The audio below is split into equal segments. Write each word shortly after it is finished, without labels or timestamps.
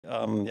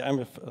Yeah, I'm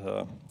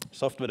a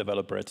software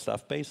developer at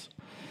Staffbase,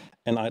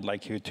 and I'd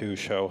like you to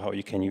show how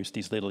you can use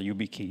these little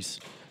Yubikeys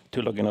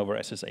to log in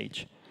over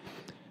SSH.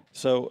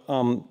 So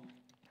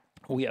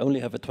we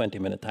only have a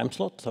 20-minute time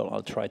slot, so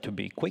I'll try to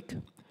be quick.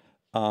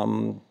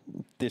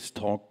 This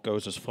talk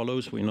goes as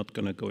follows. We're not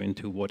going to go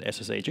into what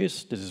SSH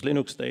is. This is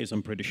LinuxDays,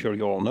 I'm pretty sure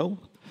you all know.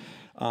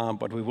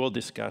 But we will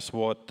discuss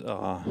what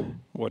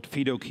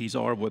FIDO keys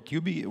are, what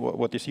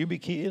this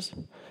Yubikey is.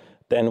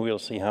 Then we'll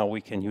see how we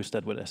can use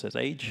that with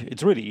SSH.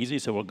 It's really easy,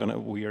 so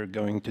we are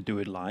going to do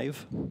it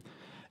live.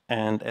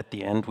 And at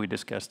the end, we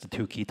discuss the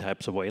two key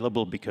types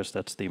available because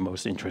that's the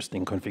most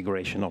interesting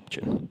configuration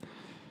option.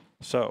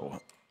 So,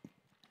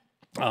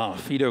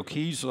 FIDO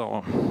keys,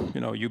 or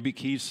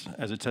Yubikeys,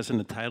 as it says in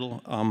the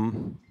title.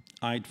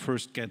 I'd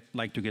first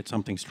like to get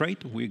something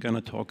straight. We're going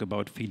to talk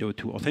about FIDO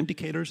 2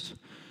 authenticators,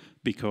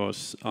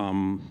 because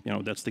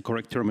that's the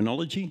correct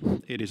terminology.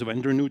 It is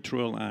vendor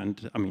neutral,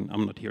 and I mean,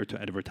 I'm not here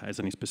to advertise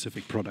any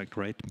specific product,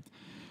 right?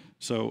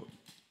 So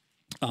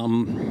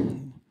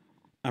I'm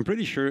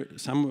pretty sure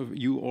some of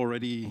you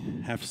already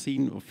have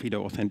seen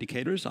FIDO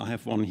authenticators. I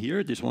have one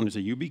here. This one is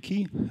a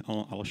Yubikey.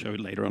 I'll show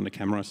it later on the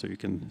camera so you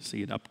can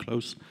see it up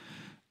close.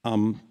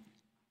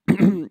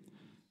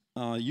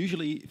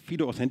 Usually,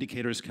 FIDO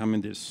authenticators come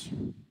in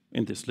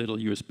this little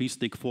USB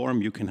stick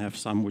form. You can have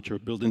some which are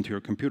built into your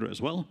computer as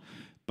well.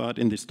 But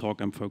in this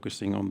talk, I'm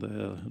focusing on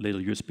the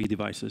little USB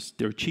devices.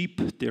 They're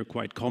cheap. They're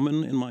quite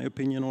common, in my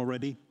opinion,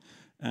 already.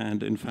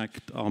 And in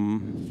fact,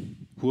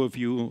 who of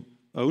you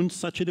owns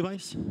such a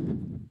device?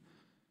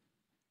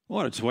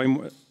 Oh, it's way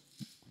more.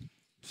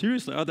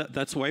 Seriously,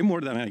 that's way more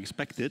than I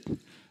expected.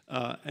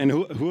 And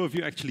who of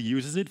you actually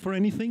uses it for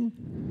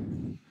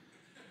anything?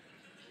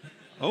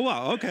 Oh,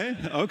 wow,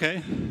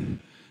 okay.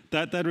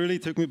 That really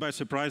took me by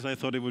surprise. I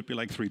thought it would be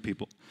like 3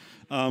 people.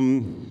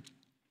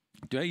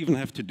 Do I even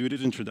have to do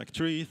this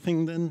introductory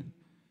thing then?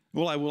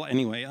 Well, I will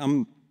anyway.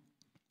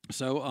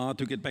 So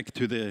to get back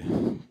to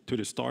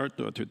the start,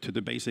 or to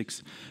the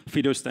basics,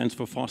 FIDO stands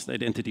for Fast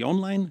Identity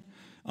Online.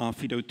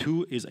 FIDO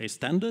 2 is a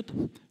standard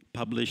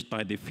published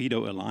by the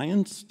FIDO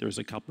Alliance. There's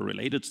a couple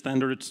related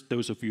standards.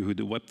 Those of you who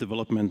do web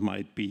development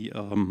might be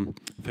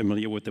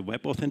familiar with the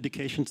web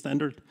authentication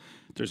standard.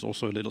 There's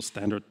also a little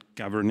standard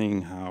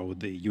governing how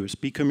the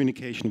USB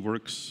communication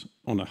works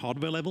on a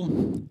hardware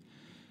level.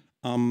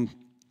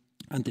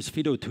 And this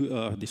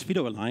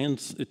FIDO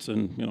Alliance, it's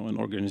an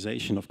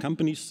organization of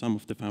companies. Some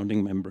of the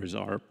founding members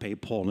are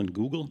PayPal and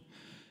Google.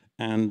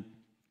 And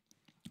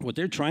what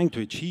they're trying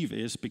to achieve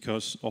is,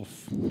 because of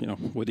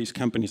where these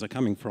companies are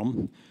coming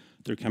from,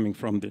 they're coming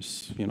from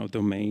this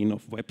domain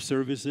of web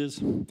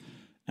services.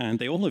 And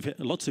they all have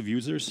lots of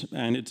users,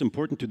 and it's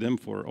important to them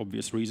for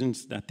obvious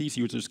reasons that these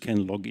users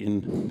can log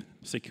in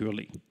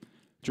securely.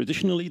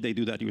 Traditionally, they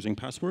do that using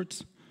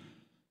passwords.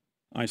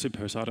 I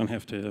suppose I don't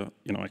have to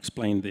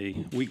explain the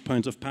weak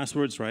points of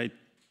passwords, right?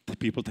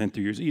 People tend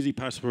to use easy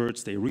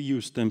passwords, they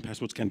reuse them,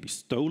 passwords can be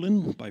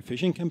stolen by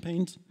phishing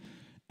campaigns.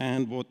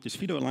 And what this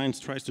FIDO Alliance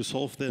tries to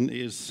solve then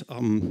is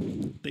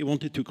they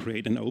wanted to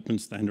create an open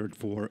standard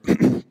for,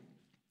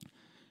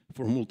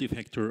 for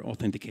multi-factor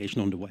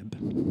authentication on the web.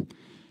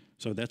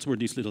 So that's where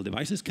these little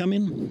devices come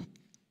in.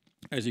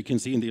 As you can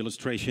see in the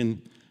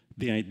illustration,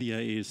 the idea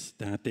is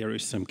that there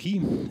is some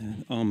key.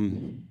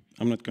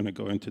 I'm not going to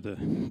go into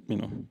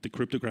the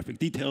cryptographic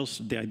details.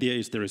 The idea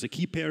is there is a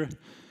key pair,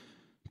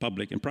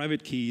 public and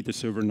private key. The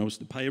server knows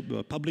the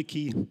public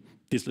key.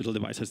 This little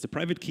device has the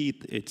private key.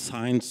 It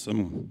signs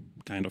some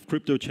kind of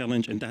crypto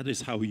challenge, and that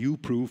is how you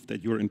prove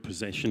that you're in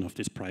possession of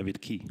this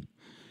private key.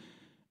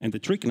 And the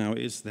trick now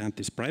is that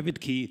this private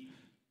key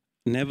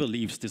never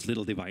leaves this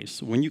little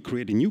device. When you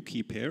create a new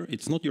key pair,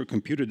 it's not your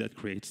computer that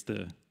creates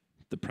the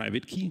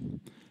private key.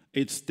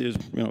 It's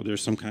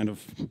there's some kind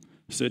of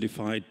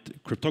certified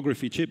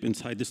cryptography chip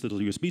inside this little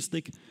USB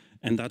stick,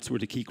 and that's where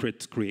the key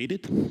gets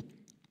created.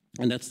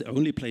 And that's the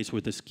only place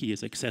where this key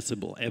is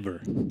accessible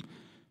ever.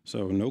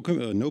 So no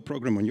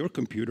program on your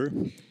computer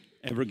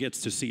ever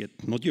gets to see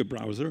it. Not your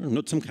browser,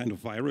 not some kind of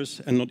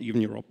virus, and not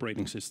even your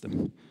operating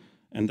system.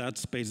 And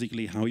that's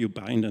basically how you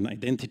bind an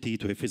identity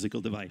to a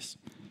physical device.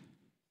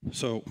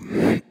 So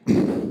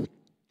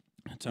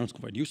it sounds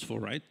quite useful,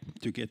 right?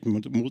 To get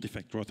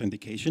multi-factor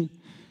authentication.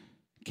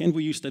 Can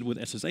we use that with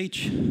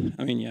SSH?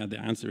 I mean, yeah, the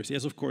answer is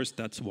yes, of course.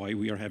 That's why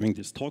we are having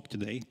this talk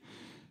today.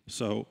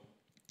 So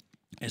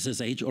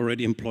SSH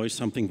already employs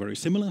something very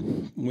similar.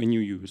 When you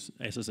use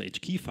SSH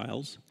key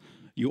files,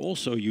 you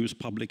also use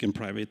public and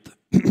private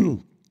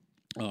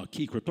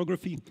key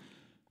cryptography.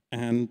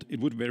 And it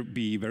would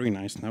be very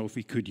nice now if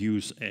we could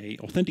use an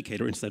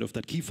authenticator instead of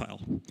that key file.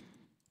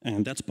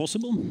 And that's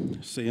possible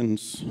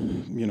since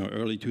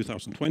early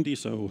 2020,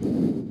 so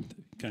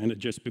kind of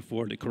just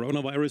before the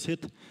coronavirus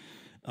hit.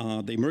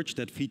 They merged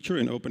that feature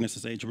in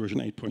OpenSSH version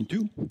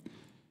 8.2,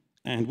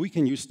 and we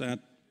can use that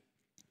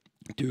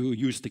to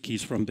use the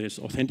keys from this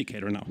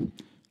authenticator now.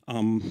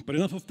 But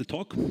enough of the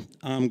talk.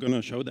 I'm going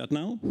to show that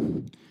now.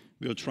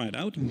 We'll try it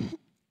out.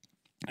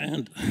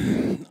 And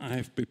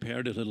I've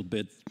prepared a little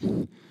bit.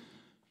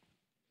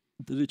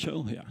 Did it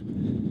show? Yeah.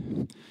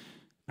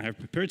 I have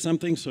prepared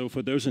something, so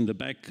for those in the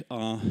back,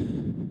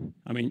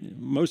 I mean,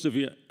 most of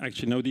you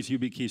actually know these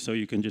Yubikeys, so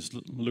you can just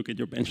look at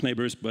your bench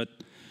neighbors, but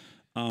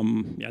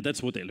yeah,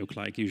 that's what they look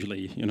like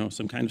usually, you know,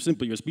 some kind of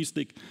simple USB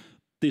stick.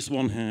 This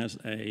one has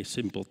a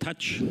simple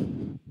touch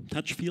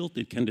field.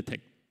 It can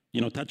detect,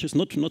 you know, touches,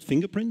 not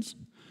fingerprints.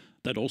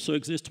 That also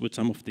exists with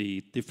some of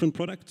the different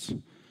products.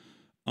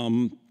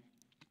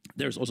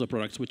 There's also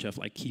products which have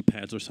like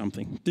keypads or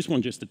something. This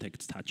one just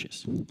detects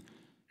touches.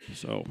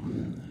 So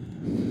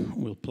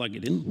we'll plug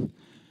it in.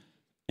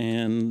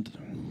 And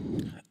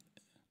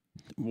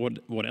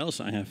what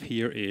else I have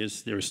here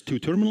is there's 2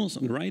 terminals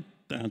on the right.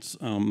 That's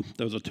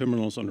those are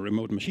terminals on a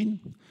remote machine.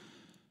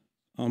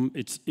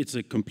 It's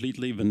a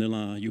completely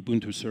vanilla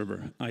Ubuntu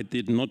server. I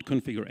did not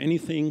configure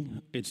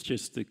anything. It's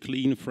just a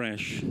clean,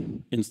 fresh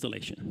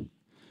installation.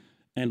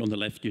 And on the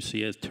left, you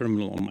see a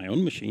terminal on my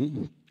own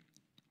machine.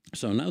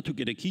 So now to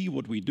get a key,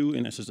 what we do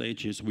in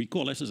SSH is we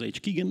call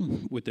SSH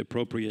keygen with the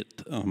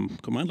appropriate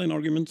command line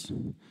arguments.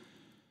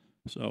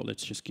 So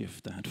let's just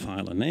give that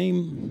file a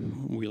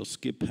name. We'll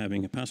skip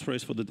having a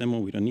passphrase for the demo.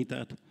 We don't need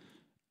that.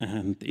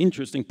 And the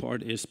interesting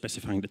part is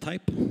specifying the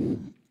type.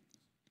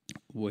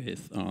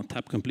 With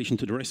tab completion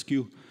to the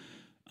rescue,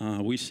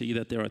 we see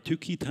that there are 2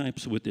 key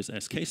types with this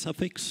SK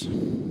suffix.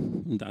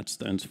 That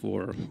stands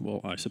for,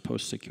 well, I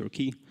suppose secure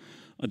key.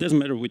 It doesn't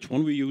matter which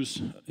one we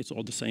use. It's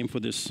all the same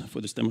for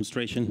this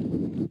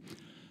demonstration.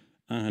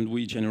 And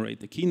we generate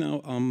the key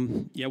now.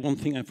 Yeah, one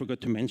thing I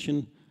forgot to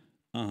mention.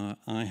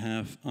 I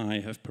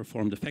have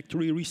performed a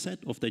factory reset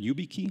of that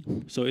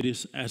Yubikey. So it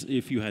is as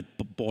if you had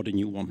bought a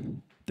new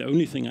one. The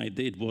only thing I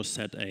did was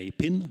set a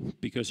pin,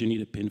 because you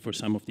need a pin for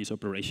some of these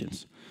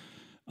operations.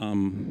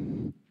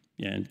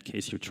 Yeah, in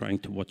case you're trying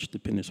to watch, the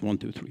pin is 1,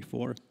 2, 3,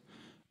 4.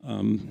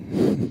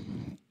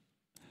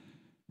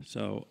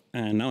 So,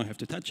 and now I have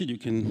to touch it. You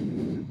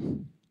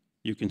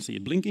can see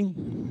it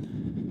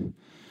blinking.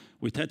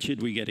 We touch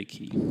it, we get a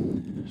key.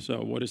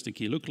 So what does the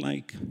key look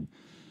like?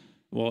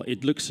 Well,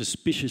 it looks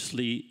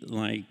suspiciously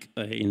like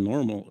a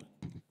normal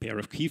pair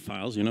of key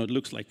files. You know, it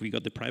looks like we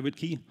got the private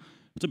key.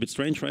 It's a bit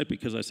strange, right?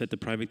 Because I said the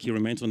private key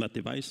remains on that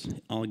device.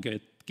 I'll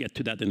get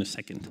to that in a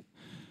second.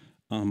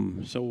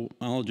 So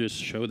I'll just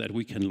show that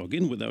we can log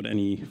in without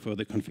any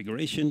further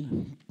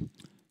configuration.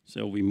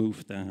 So we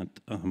move that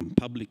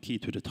public key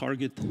to the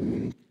target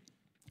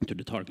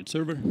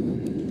server.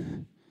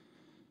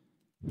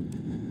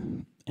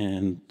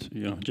 And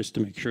you know, just to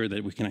make sure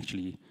that we can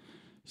actually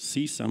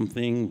see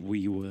something,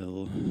 we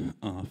will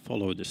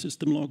follow the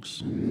system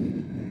logs.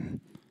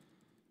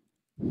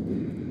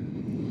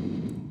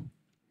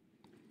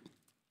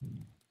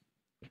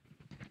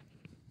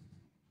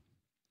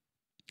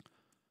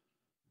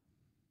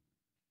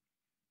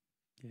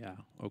 Yeah,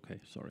 okay,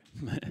 sorry.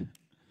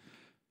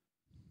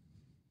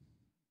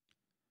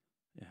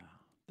 Yeah,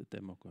 the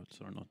demo gods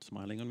are not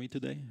smiling on me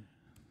today.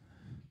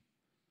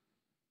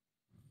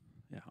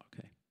 Yeah,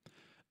 okay.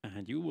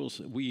 And you will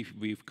see,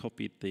 we've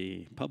copied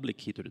the public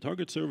key to the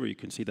target server. You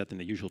can see that in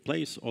the usual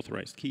place,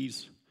 authorized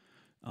keys.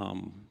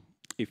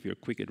 If you're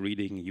quick at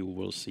reading, you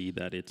will see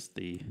that it's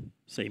the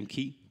same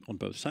key on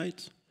both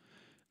sides.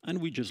 And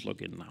we just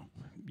log in now.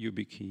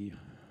 Yubikey.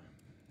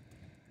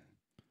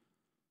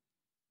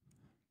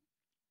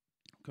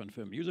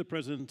 Confirm user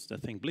presence, the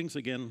thing blinks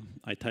again,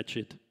 I touch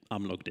it,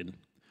 I'm logged in.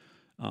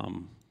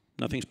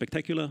 Nothing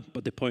spectacular,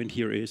 but the point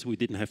here is we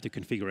didn't have to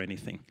configure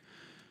anything.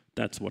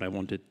 That's what I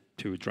wanted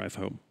to drive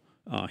home.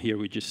 Here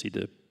we just see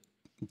the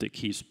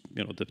keys,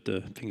 you know,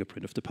 the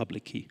fingerprint of the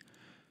public key.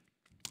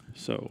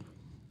 So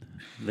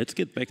let's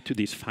get back to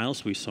these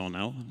files we saw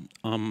now.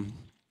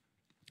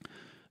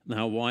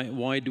 Now,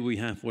 why do we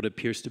have what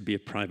appears to be a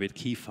private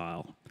key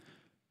file?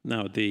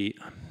 Now, the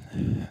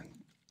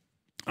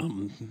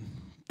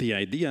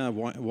idea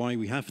why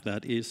we have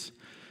that is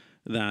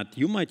that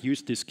you might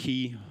use this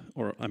key,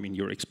 or I mean,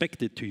 you're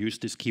expected to use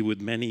this key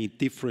with many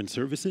different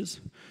services.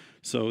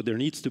 So there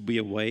needs to be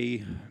a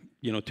way,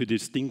 you know, to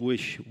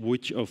distinguish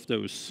which of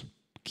those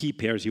key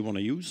pairs you want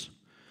to use.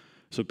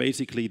 So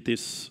basically,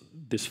 this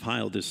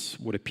file,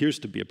 what appears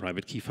to be a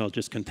private key file,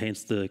 just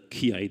contains the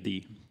key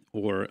ID,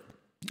 or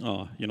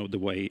you know, the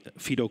way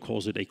FIDO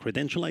calls it, a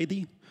credential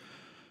ID.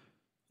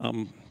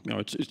 You know,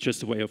 it's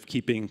just a way of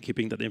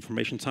keeping that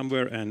information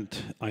somewhere, and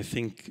I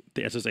think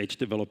the SSH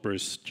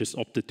developers just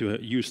opted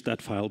to use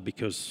that file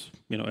because,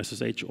 you know,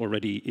 SSH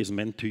already is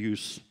meant to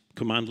use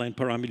command line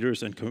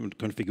parameters and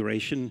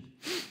configuration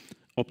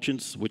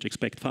options which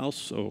expect files.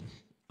 So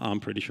I'm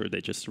pretty sure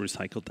they just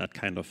recycled that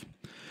kind of.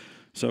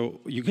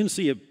 So you can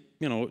see,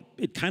 you know,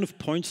 it kind of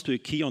points to a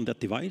key on that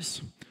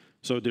device.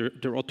 So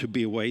there ought to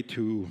be a way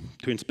to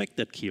inspect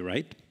that key,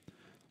 right?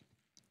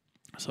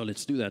 So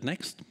let's do that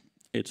next.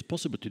 It's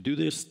possible to do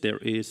this.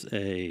 There's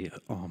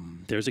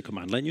a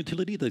command line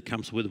utility that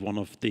comes with one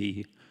of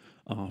the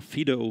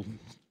FIDO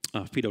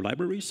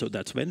libraries, so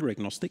that's vendor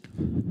agnostic.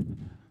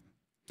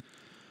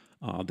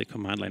 The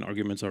command line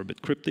arguments are a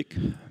bit cryptic,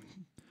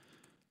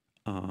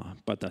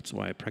 but that's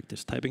why I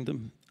practice typing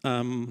them.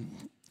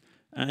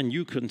 And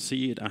you can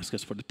see it asks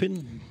us for the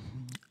pin,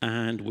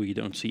 and we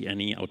don't see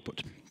any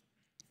output.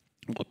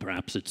 Or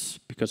perhaps it's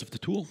because of the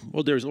tool.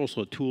 Well, there's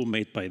also a tool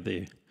made by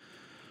the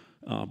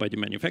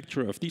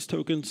manufacturer of these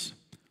tokens,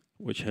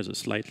 which has a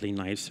slightly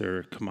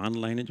nicer command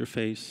line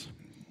interface.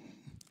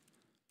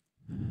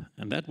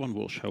 And that one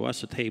will show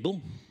us a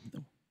table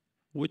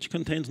which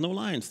contains no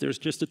lines. There's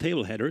just the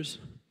table headers.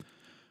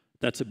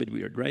 That's a bit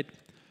weird, right?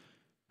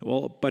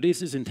 Well, but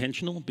this is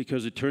intentional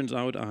because it turns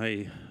out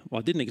I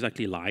didn't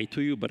exactly lie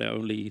to you, but I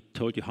only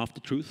told you half the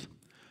truth.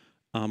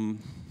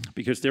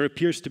 Because there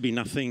appears to be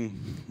nothing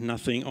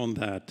on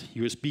that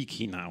USB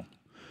key now,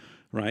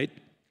 right?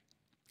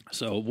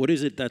 So what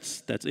is it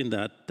that's in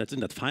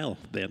that file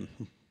then?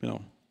 You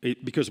know,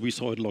 because we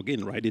saw it log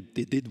in, right?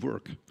 It did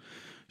work.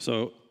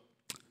 So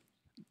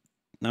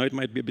now it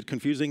might be a bit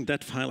confusing.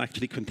 That file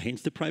actually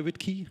contains the private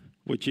key,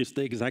 which is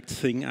the exact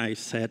thing I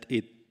said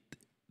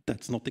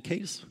that's not the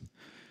case.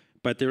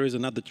 But there is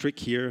another trick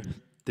here.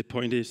 The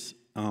point is,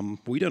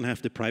 we don't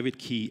have the private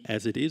key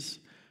as it is.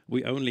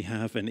 We only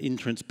have an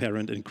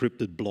intransparent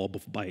encrypted blob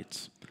of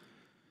bytes.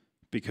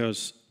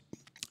 Because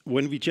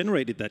when we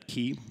generated that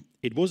key,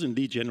 it was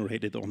indeed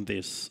generated on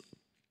this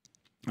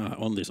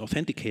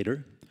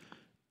authenticator.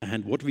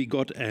 And what we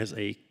got as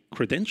a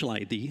credential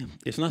ID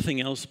is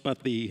nothing else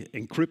but the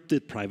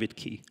encrypted private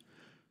key.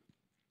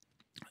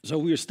 So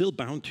we are still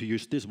bound to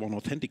use this one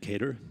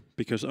authenticator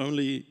because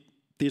only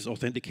this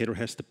authenticator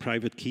has the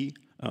private key.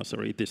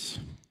 This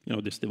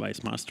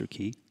device master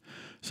key.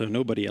 So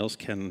nobody else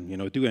can,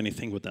 do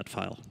anything with that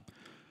file.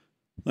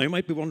 Now you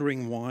might be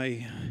wondering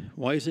why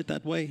is it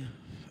that way?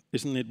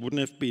 Wouldn't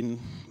it have been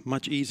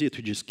much easier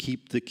to just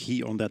keep the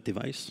key on that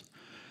device?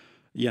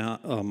 Yeah,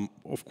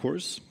 of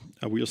course.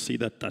 We'll see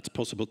that that's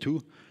possible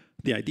too.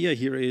 The idea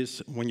here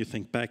is, when you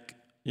think back,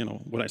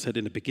 what I said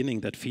in the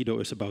beginning, that FIDO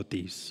is about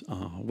these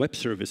web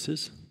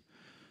services.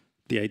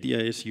 The idea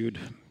is you'd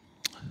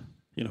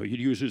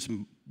use this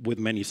with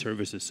many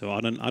services. So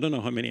I don't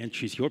know how many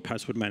entries your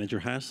password manager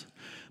has.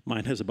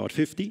 Mine has about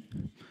 50.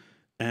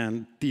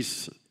 And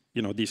these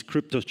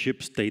crypto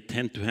chips, they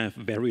tend to have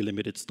very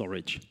limited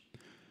storage.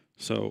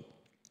 So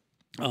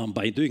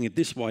by doing it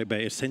this way, by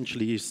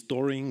essentially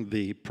storing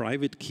the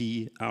private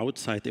key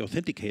outside the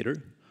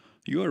authenticator,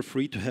 you are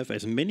free to have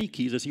as many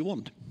keys as you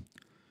want,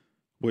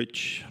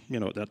 which,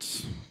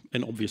 that's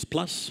an obvious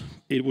plus.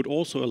 It would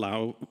also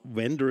allow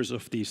vendors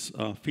of these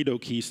FIDO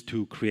keys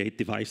to create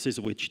devices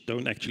which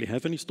don't actually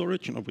have any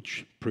storage,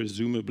 which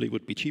presumably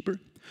would be cheaper.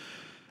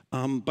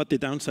 But the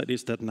downside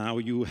is that now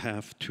you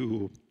have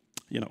to,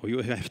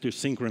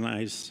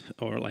 synchronize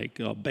or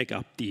back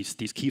up these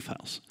key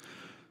files.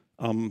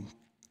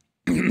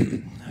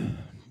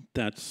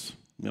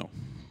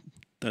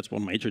 That's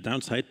one major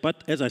downside.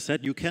 But as I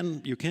said, you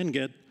can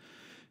get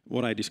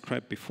what I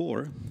described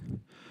before,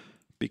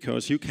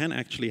 because you can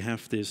actually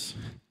have this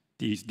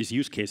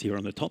use case here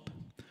on the top.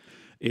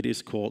 It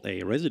is called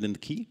a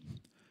resident key,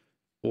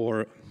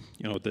 or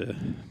the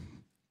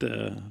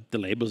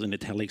labels in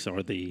italics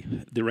are the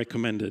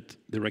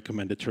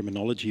recommended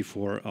terminology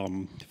for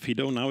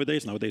FIDO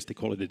nowadays. Nowadays they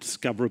call it a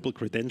discoverable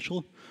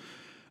credential,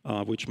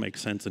 which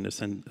makes sense in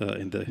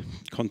the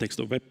context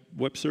of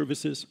web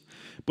services.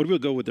 But we'll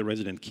go with the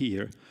resident key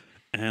here.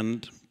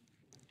 And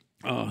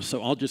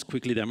so I'll just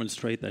quickly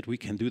demonstrate that we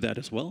can do that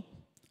as well.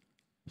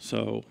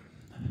 So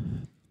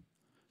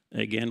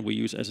again, we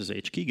use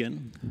SSH key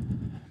again.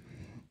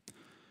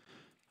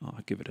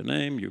 I'll give it a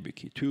name,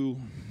 Yubikey2,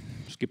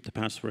 skip the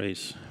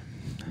passphrase,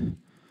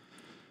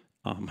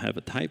 have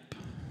a type.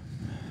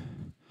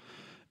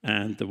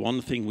 And the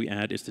one thing we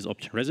add is this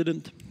option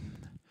resident.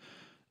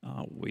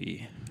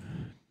 We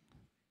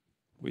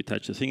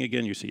touch the thing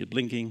again, you see it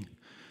blinking.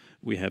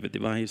 We have a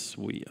device,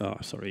 we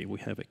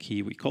have a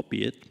key, we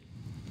copy it.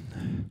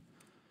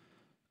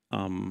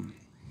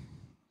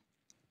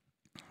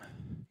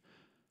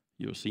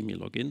 You'll see me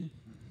log in.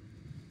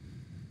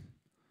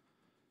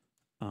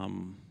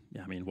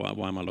 Yeah, I mean,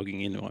 why am I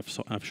logging in?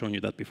 I've shown you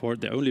that before.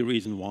 The only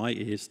reason why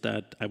is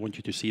that I want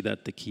you to see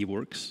that the key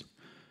works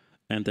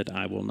and that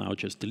I will now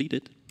just delete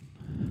it.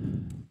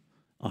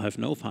 I have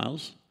no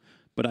files,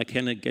 but I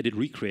can get it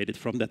recreated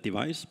from that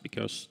device,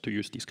 because to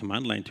use these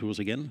command line tools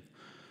again,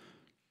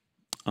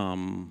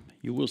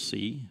 you will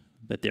see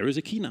that there is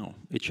a key now.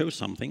 It shows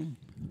something.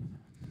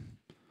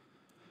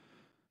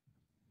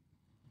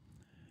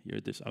 Here,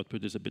 this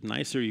output is a bit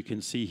nicer. You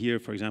can see here,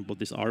 for example,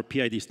 this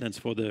RPID stands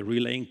for the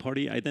relaying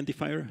party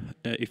identifier.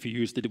 If you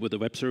used it with a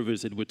web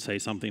service, it would say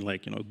something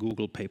like,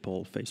 Google,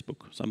 PayPal,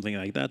 Facebook, something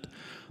like that.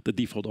 The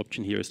default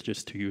option here is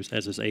just to use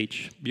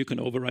SSH. You can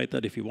override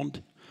that if you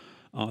want.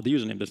 The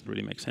username doesn't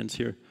really make sense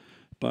here.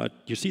 But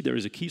you see there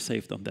is a key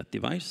saved on that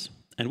device,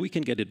 and we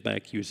can get it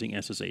back using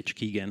SSH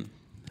key again,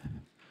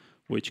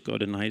 which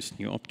got a nice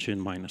new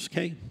option,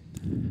 -K,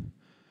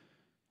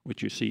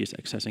 which you see is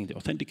accessing the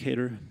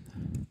authenticator.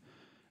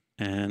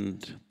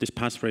 And this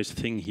passphrase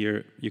thing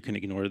here, you can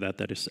ignore that.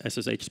 That is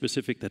SSH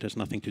specific. That has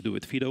nothing to do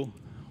with FIDO.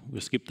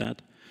 We'll skip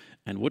that.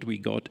 And what we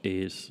got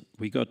is,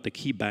 we got the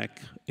key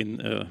back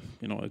in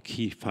a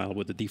key file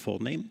with the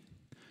default name.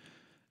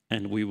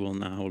 And we will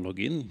now log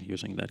in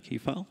using that key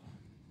file.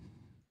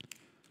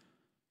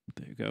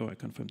 There you go, I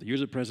confirm the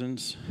user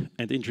presence.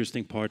 And the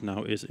interesting part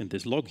now is in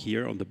this log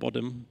here on the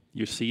bottom,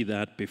 you see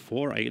that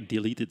before I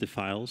deleted the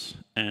files,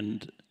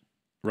 and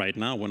right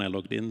now when I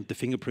logged in, the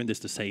fingerprint is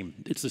the same.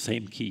 It's the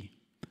same key.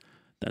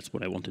 That's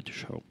what I wanted to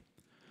show.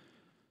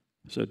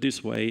 So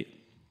this way,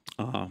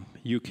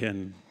 you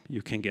can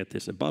get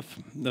this above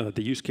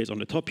the use case on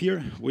the top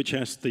here, which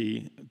has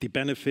the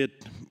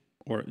benefit,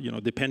 or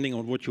depending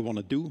on what you want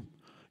to do,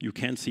 you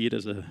can see it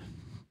as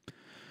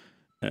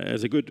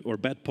a good or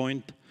bad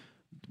point.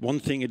 One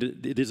thing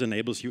it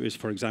enables you is,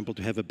 for example,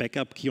 to have a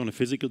backup key on a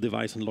physical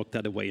device and lock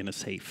that away in a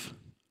safe,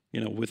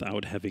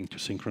 without having to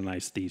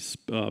synchronize these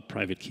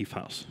private key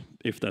files,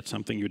 if that's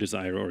something you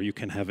desire. Or you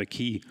can have a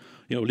key,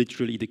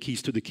 literally the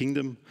keys to the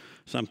kingdom,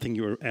 something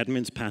your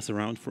admins pass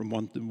around from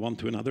one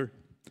to another.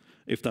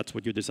 If that's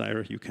what you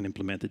desire, you can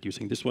implement it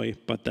using this way,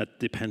 but that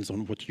depends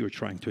on what you're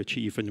trying to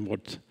achieve and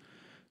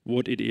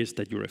what it is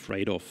that you're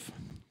afraid of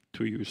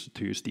to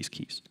use these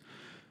keys.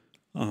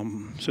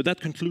 So that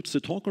concludes the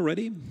talk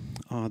already.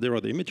 There are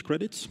the image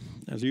credits,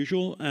 as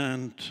usual.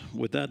 And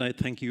with that, I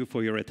thank you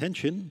for your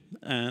attention.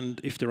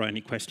 And if there are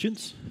any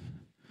questions,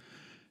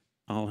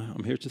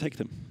 I'm here to take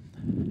them.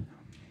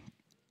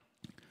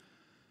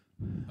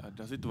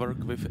 Does it work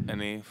with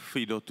any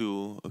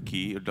FIDO2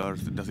 key, or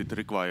does it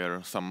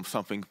require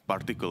something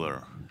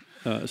particular?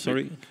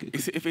 Sorry?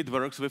 If it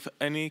works with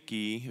any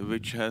key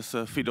which has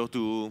a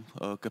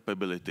FIDO2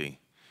 capability.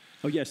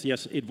 Oh, yes,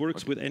 it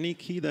works with any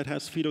key that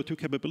has FIDO2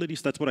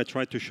 capabilities. That's what I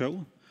tried to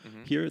show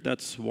here.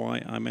 That's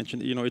why I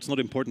mentioned, it's not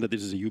important that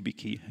this is a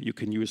Yubikey. You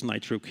can use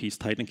Nitro keys,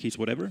 Titan keys,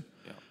 whatever.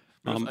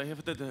 Yeah. I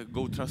have that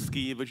GoTrust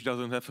key, which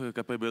doesn't have a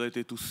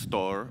capability to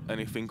store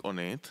anything on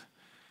it,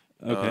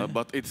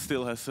 but it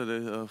still has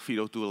a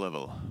FIDO2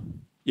 level.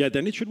 Yeah,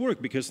 then it should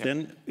work, because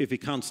then if it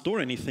can't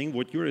store anything,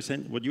 what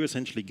you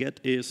essentially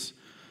get is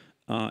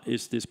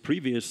this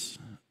previous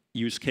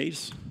use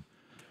case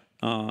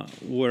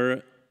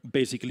where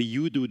basically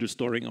you do the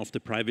storing of the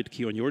private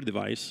key on your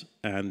device,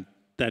 and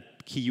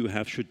that key you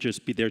have should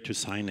just be there to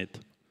sign it,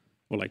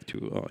 or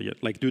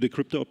do the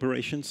crypto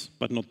operations,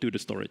 but not do the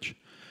storage.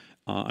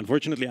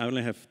 Unfortunately, I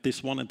only have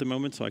this one at the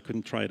moment, so I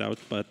couldn't try it out,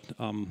 but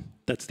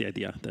that's the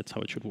idea. That's how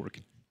it should work.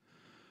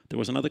 There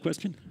was another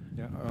question?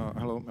 Yeah,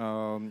 hello.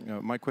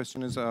 My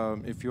question is,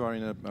 if you are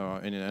in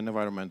an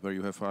environment where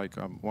you have like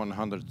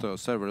 100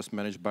 servers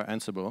managed by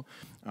Ansible,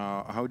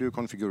 how do you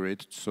configure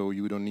it so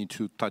you don't need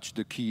to touch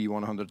the key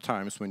 100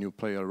 times when you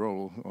play a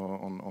role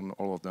on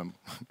all of them?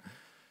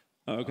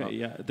 Okay,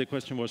 yeah. The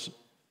question was,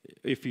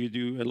 if you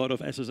do a lot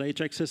of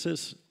SSH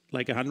accesses,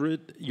 like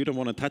 100, you don't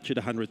want to touch it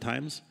 100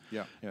 times.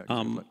 Yeah,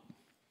 exactly.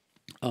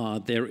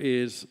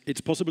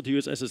 It's possible to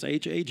use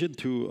SSH agent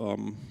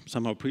to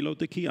somehow preload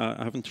the key.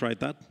 I haven't tried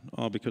that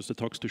because the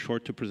talk's too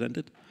short to present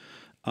it.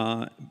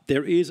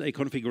 There is a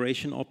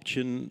configuration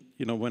option.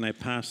 When I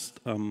passed,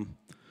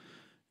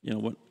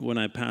 when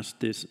I passed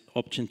this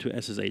option to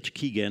SSH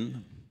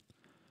keygen,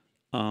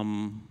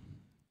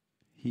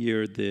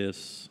 here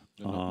this.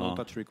 No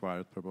touch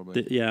required,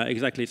 probably. Yeah,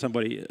 exactly.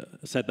 Somebody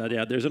said that.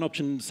 Yeah, there's an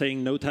option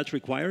saying no touch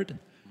required.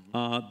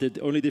 The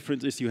only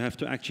difference is you have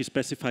to actually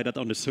specify that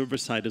on the server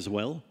side as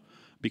well,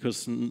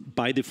 because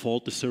by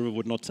default the server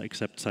would not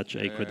accept such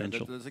a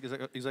credential. That's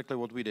exactly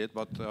what we did,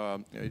 but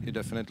it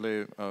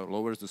definitely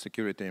lowers the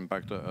security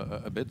impact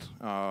a bit.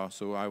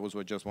 So I was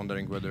just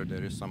wondering whether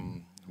there is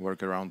some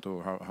workaround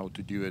to how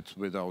to do it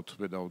without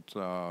no,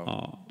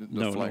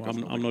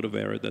 I'm not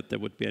aware that there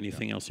would be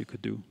anything else you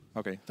could do.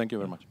 Okay, thank you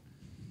very much.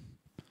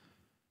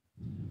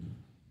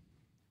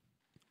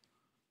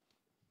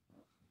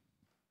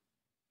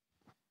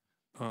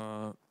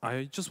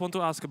 I just want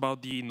to ask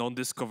about the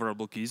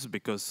non-discoverable keys,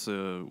 because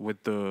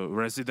with the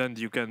resident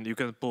you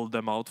can pull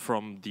them out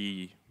from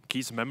the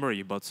key's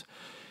memory, but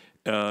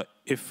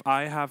if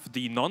I have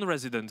the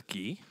non-resident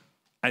key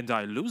and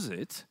I lose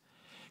it,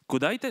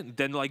 could I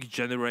then like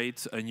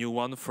generate a new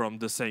one from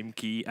the same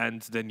key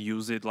and then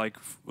use it like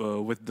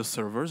with the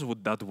servers?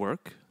 Would that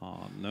work?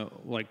 No,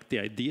 like the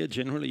idea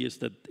generally is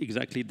that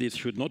exactly this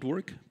should not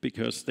work,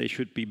 because they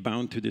should be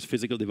bound to this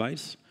physical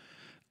device.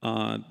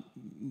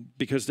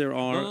 Because there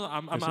are. No,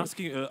 I'm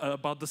asking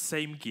about the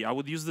same key. I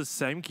would use the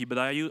same key, but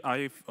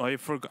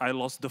I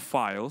lost the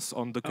files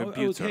on the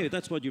computer. Okay,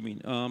 that's what you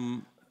mean.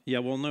 Yeah,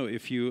 well, no.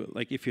 If you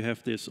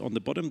have this on the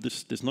bottom,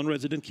 this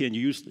non-resident key, and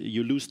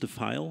you lose the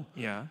file.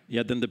 Yeah.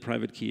 Yeah, then the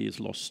private key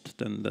is lost.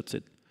 Then that's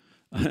it.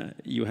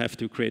 You have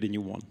to create a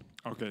new one.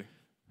 Okay.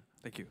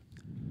 Thank you.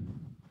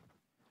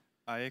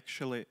 I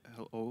actually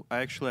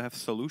have a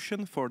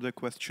solution for the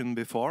question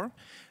before.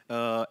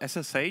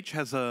 SSH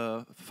has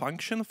a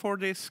function for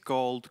this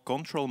called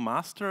control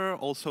master,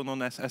 also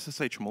known as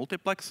SSH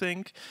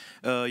multiplexing.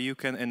 You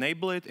can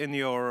enable it in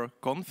your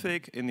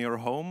config in your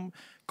home.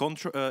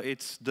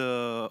 It's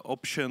the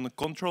option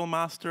control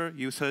master.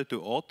 You set it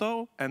to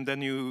auto, and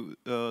then you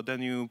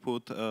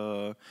put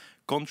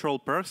control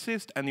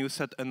persist, and you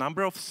set a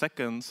number of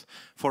seconds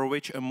for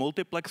which a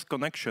multiplex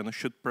connection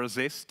should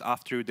persist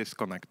after you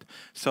disconnect.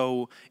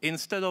 So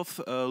instead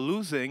of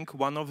losing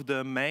one of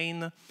the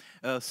main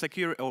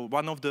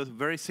one of the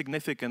very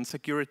significant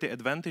security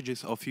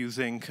advantages of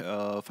using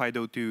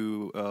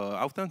FIDO2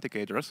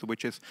 authenticators,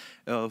 which is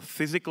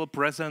physical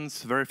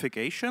presence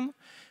verification,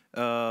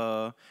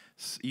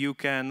 you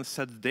can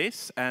set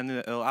this, and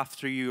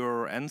after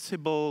your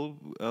Ansible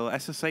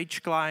SSH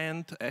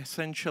client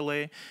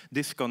essentially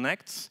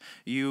disconnects,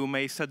 you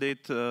may set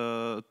it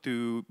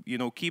to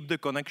keep the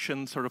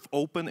connection sort of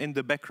open in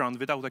the background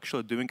without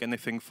actually doing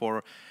anything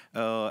for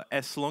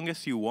as long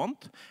as you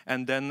want,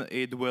 and then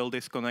it will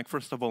disconnect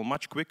first of all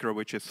much quicker,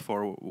 which is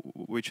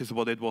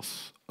what it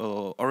was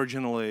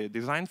originally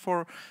designed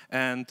for,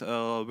 and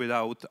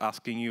without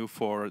asking you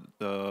for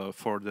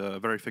the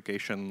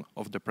verification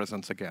of the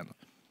presence again.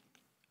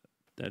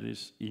 That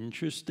is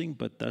interesting,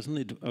 but doesn't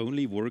it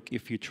only work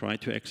if you try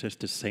to access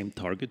the same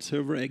target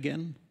server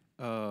again?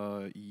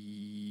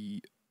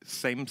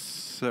 Same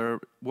server,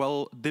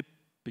 well,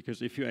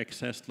 because if you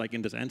accessed, like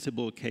in this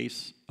Ansible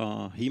case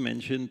he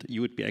mentioned,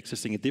 you would be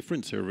accessing a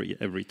different server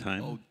every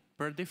time. Oh,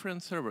 per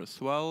different servers.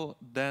 Well,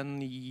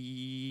 then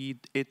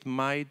it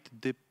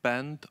might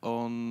depend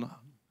on,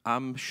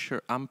 I'm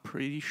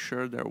pretty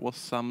sure there was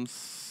some,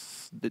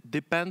 it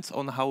depends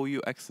on how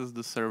you access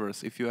the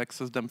servers. If you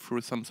access them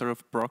through some sort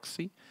of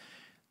proxy,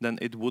 then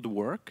it would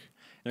work.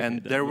 Okay,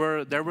 and there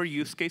were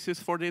use cases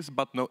for this,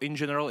 but no, in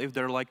general, if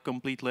they're like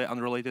completely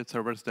unrelated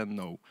servers, then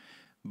no.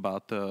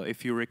 But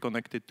if you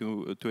reconnect it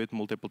to it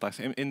multiple times,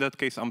 in that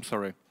case, I'm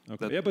sorry.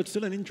 Okay. Yeah, but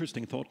still an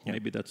interesting thought. Yeah.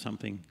 Maybe that's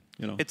something,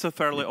 It's a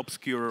fairly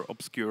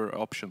obscure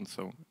option,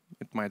 so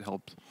it might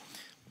help.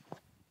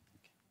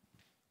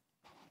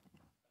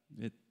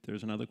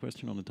 There's another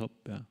question on the top.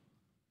 Yeah.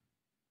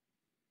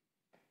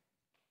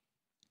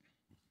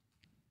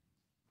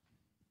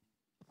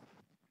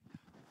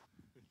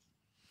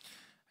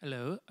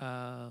 Hello.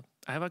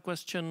 I have a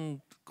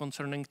question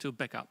concerning to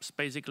backups.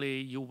 Basically,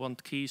 you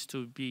want keys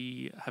to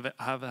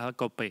have a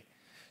copy.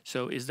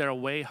 So is there a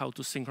way how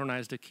to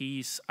synchronize the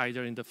keys,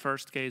 either in the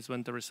first case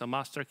when there is a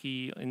master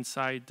key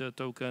inside the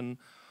token,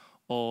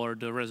 or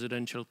the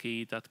residential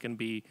key that can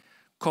be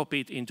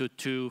copied into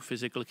two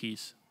physical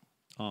keys?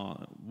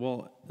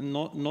 Well,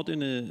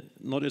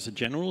 not as a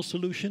general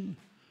solution,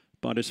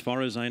 but as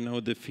far as I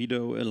know, the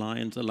FIDO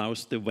Alliance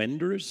allows the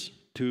vendors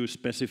to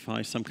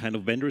specify some kind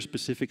of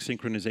vendor-specific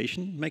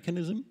synchronization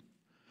mechanism.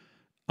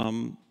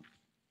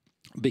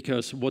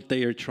 Because what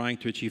they are trying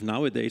to achieve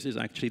nowadays is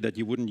actually that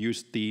you wouldn't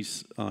use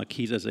these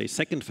keys as a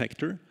second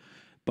factor,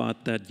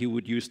 but that you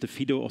would use the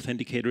FIDO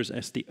authenticators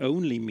as the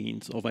only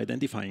means of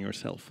identifying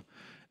yourself.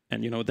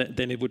 And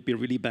then it would be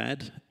really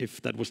bad if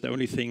that was the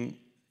only thing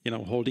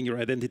holding your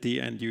identity,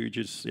 and you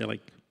just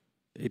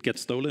it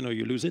gets stolen or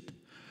you lose it.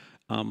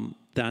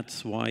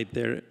 That's why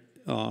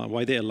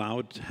they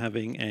allowed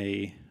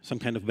having some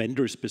kind of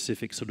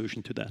vendor-specific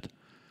solution to that.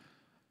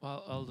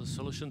 Well, the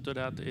solution to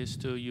that is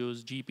to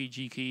use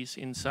GPG keys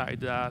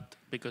inside that,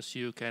 because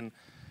you can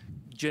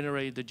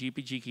generate the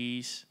GPG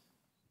keys,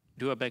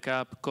 do a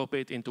backup,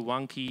 copy it into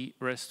one key,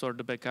 restore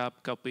the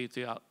backup, copy it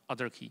to the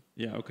other key.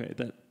 Yeah, okay.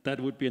 That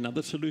would be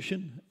another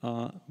solution,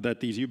 that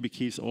these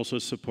Yubikeys also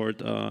support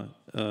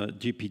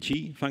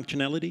GPG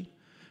functionality.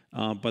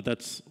 But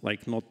that's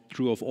not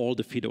true of all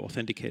the FIDO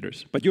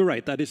authenticators. But you're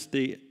right, that is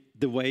the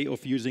way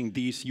of using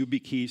these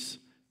Yubikeys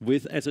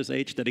with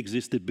SSH that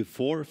existed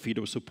before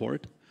FIDO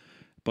support.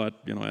 But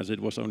as it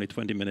was only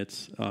 20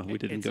 minutes, we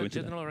didn't go into that. It's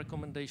a general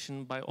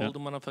recommendation by all the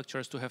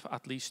manufacturers to have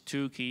at least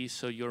two keys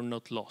so you're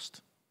not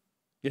lost.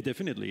 Yeah,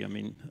 definitely. I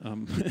mean,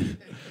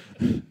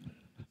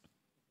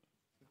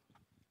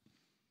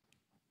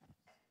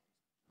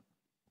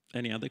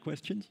 any other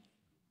questions?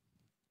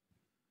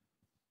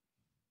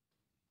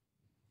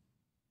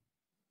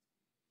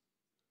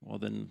 Well,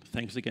 then,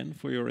 thanks again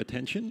for your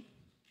attention.